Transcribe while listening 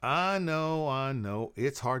I know,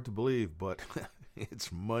 it's hard to believe, but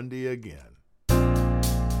it's Monday again.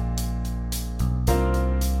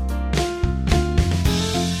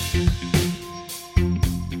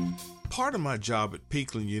 Part of my job at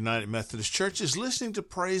Peakland United Methodist Church is listening to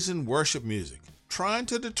praise and worship music, trying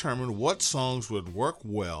to determine what songs would work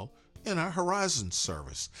well in our Horizon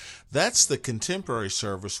service. That's the contemporary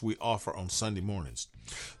service we offer on Sunday mornings.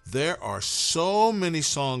 There are so many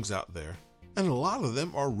songs out there, and a lot of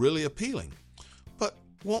them are really appealing, but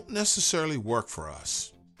won't necessarily work for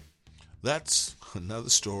us. That's another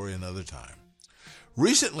story another time.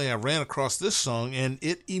 Recently, I ran across this song, and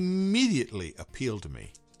it immediately appealed to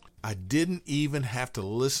me. I didn't even have to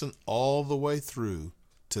listen all the way through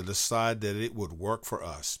to decide that it would work for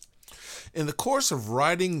us. In the course of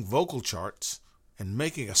writing vocal charts and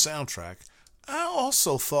making a soundtrack, I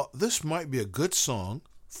also thought this might be a good song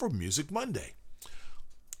for Music Monday.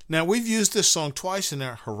 Now, we've used this song twice in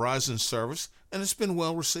our Horizon service, and it's been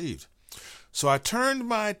well received. So I turned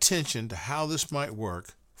my attention to how this might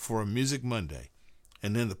work for a Music Monday.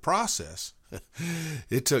 And in the process,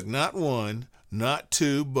 it took not one, not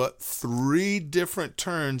two, but 3 different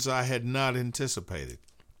turns I had not anticipated.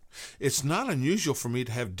 It's not unusual for me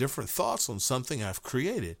to have different thoughts on something I've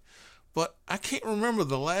created, but I can't remember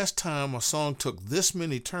the last time a song took this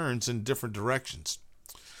many turns in different directions.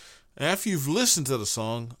 After you've listened to the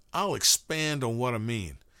song, I'll expand on what I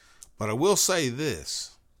mean, but I will say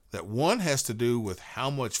this, that one has to do with how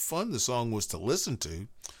much fun the song was to listen to,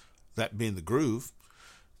 that being the groove,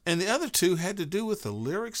 and the other 2 had to do with the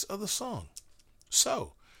lyrics of the song.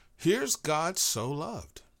 So, here's God So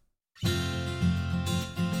Loved.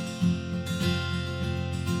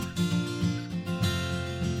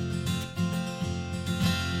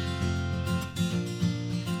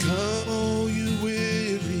 Come all you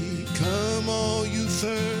weary, come all you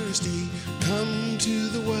thirsty, come to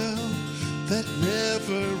the well that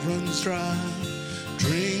never runs dry.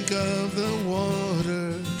 Drink of the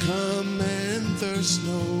water, come and thirst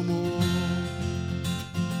no more.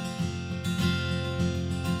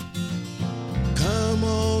 Come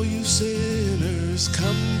all you sinners,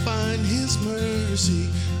 come find his mercy.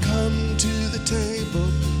 Come to the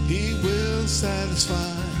table, he will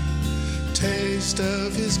satisfy. Taste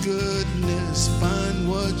of his goodness, find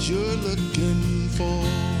what you're looking for.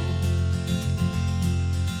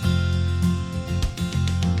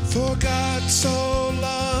 For God so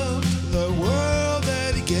loved the world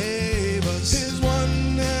that he gave us his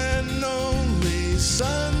one and only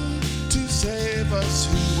Son to save us.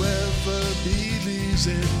 Whoever believes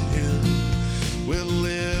in him will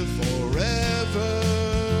live forever.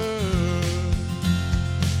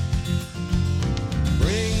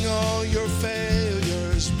 Bring all your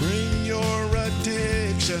failures, bring your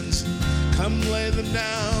addictions, come lay them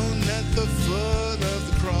down at the foot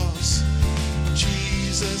of the cross.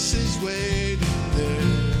 Jesus is waiting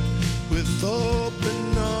there with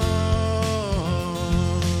open arms.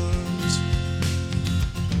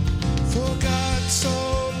 For God so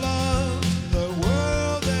loved the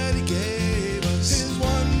world that he gave us his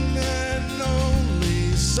one and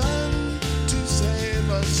only Son to save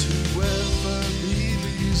us. Whoever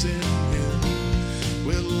believes in him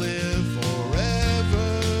will live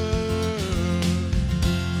forever.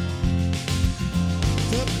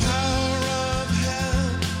 The power of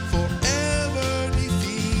hell forever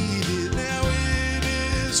defeated. Now it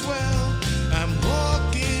is well, I'm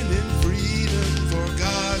walking in freedom. For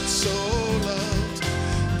God so loved,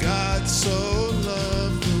 God so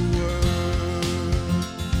loved the world.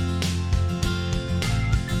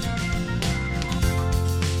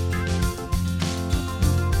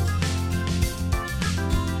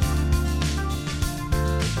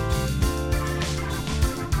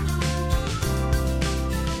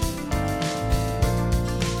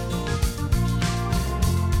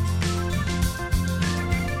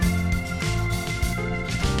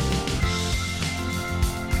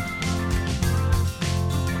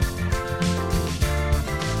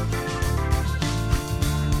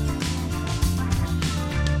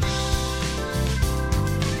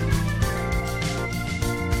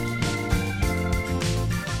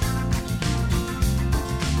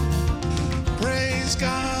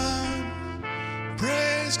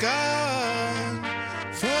 Praise God,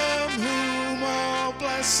 from whom all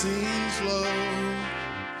blessings flow.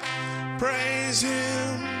 Praise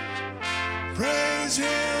Him,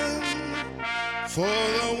 for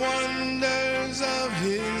the wonders of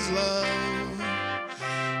His love.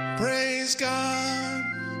 Praise God,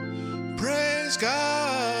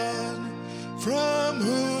 from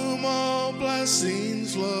whom all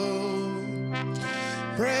blessings flow.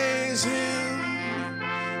 Praise Him,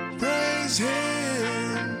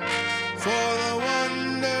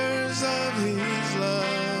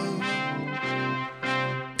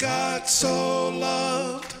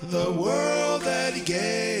 He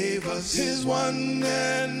gave us His one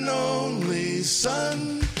and only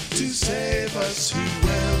Son to save us.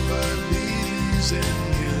 Whoever believes in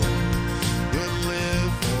Him will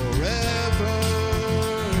live forever.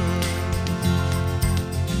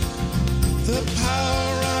 The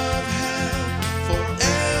power of hell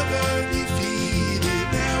forever defeated.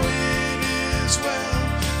 Now it is well.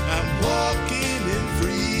 I'm walking in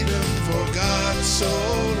freedom, for God so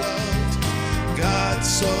loved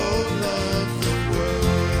the world.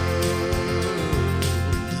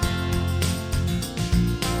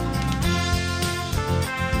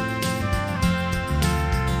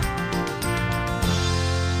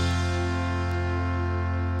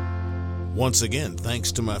 Once again,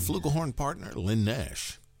 thanks to my flugelhorn partner, Lynn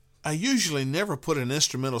Nash. I usually never put an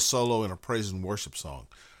instrumental solo in a praise and worship song,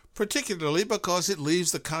 particularly because it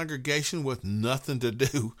leaves the congregation with nothing to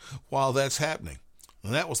do while that's happening.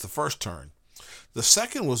 And that was the first turn. The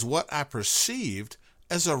second was what I perceived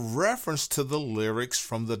as a reference to the lyrics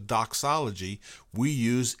from the Doxology we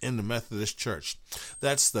use in the Methodist Church.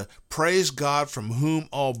 That's the praise God from whom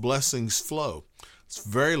all blessings flow. It's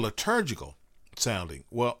very liturgical sounding.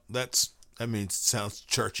 Well, that means it sounds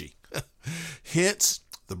churchy. Hence,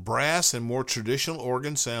 the brass and more traditional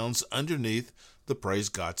organ sounds underneath the praise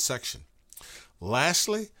God section.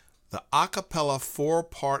 Lastly, the a cappella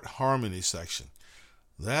 4-part harmony section.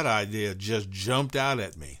 That idea just jumped out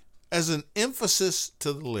at me as an emphasis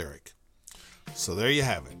to the lyric. So there you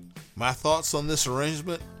have it. My thoughts on this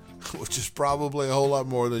arrangement, which is probably a whole lot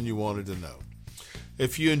more than you wanted to know.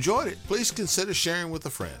 If you enjoyed it, please consider sharing with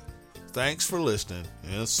a friend. Thanks for listening,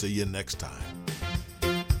 and I'll see you next time.